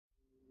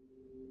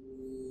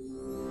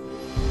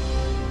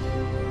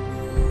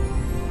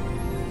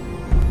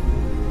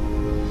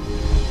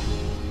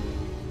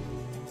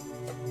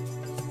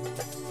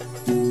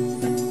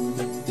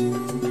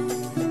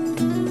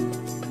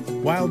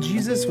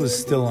Jesus was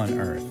still on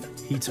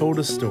earth, he told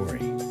a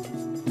story.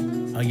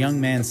 A young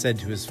man said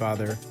to his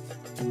father,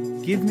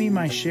 "Give me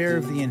my share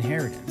of the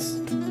inheritance."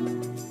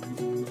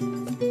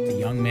 The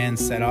young man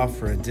set off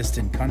for a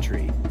distant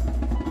country,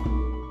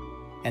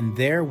 and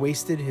there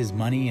wasted his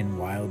money in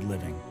wild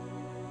living.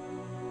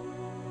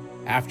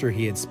 After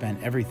he had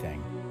spent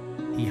everything,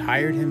 he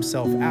hired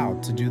himself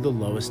out to do the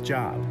lowest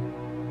job,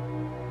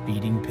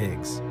 feeding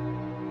pigs.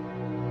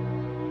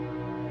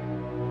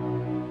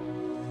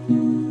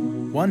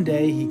 One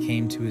day he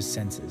came to his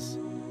senses.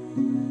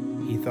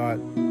 He thought,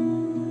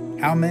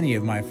 "How many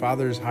of my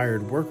father's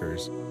hired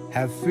workers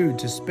have food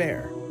to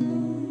spare?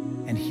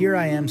 And here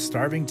I am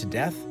starving to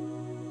death?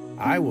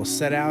 I will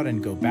set out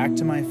and go back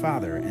to my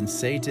father and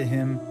say to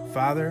him,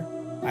 'Father,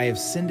 I have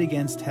sinned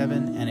against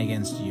heaven and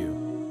against you.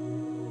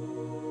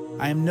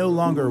 I am no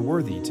longer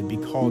worthy to be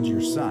called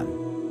your son.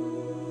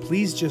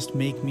 Please just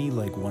make me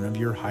like one of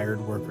your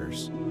hired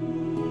workers.'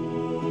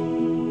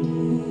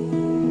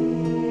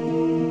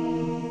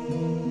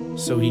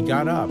 So he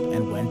got up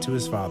and went to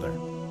his father.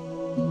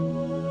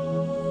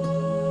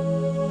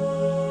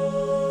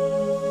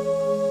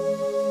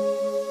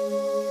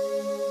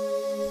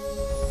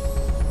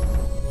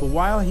 But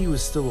while he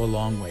was still a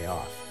long way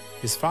off,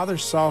 his father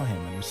saw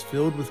him and was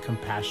filled with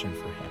compassion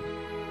for him.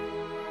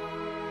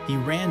 He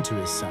ran to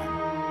his son,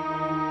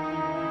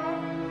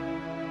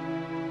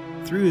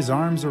 threw his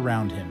arms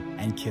around him,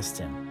 and kissed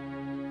him.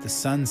 The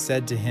son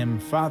said to him,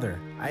 'Father,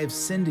 I have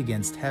sinned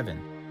against heaven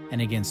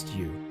and against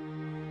you.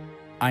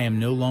 I am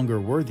no longer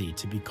worthy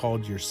to be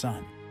called your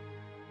son.'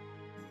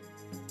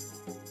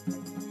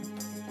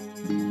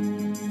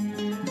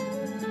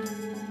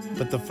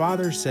 But the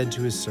father said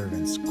to his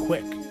servants,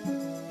 'Quick,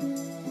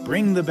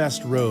 bring the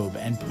best robe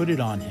and put it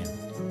on him.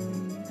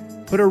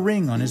 Put a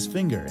ring on his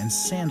finger and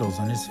sandals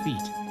on his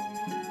feet.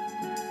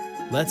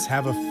 Let's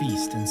have a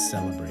feast and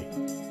celebrate.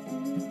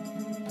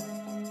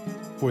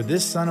 For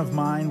this son of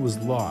mine was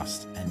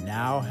lost and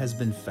now has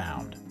been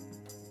found.'"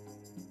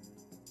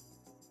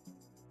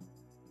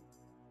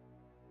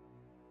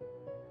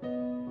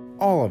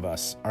 All of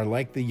us are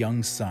like the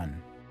young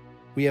son.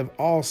 We have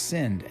all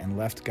sinned and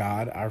left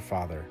God our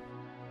Father.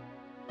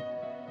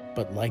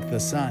 But like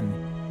the son,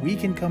 we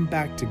can come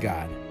back to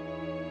God.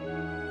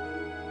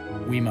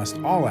 We must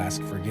all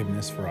ask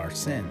forgiveness for our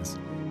sins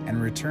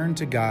and return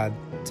to God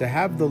to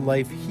have the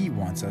life He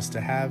wants us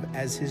to have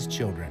as His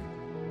children.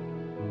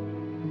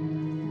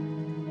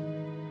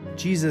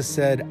 Jesus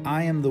said,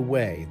 "I am the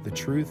way, the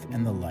truth,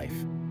 and the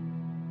life.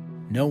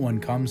 No one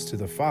comes to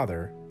the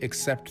Father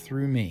except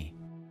through me."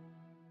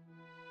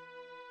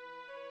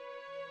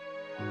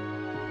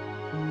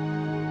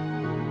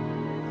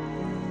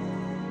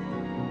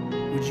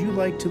 Would you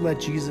like to let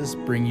Jesus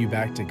bring you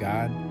back to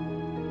God?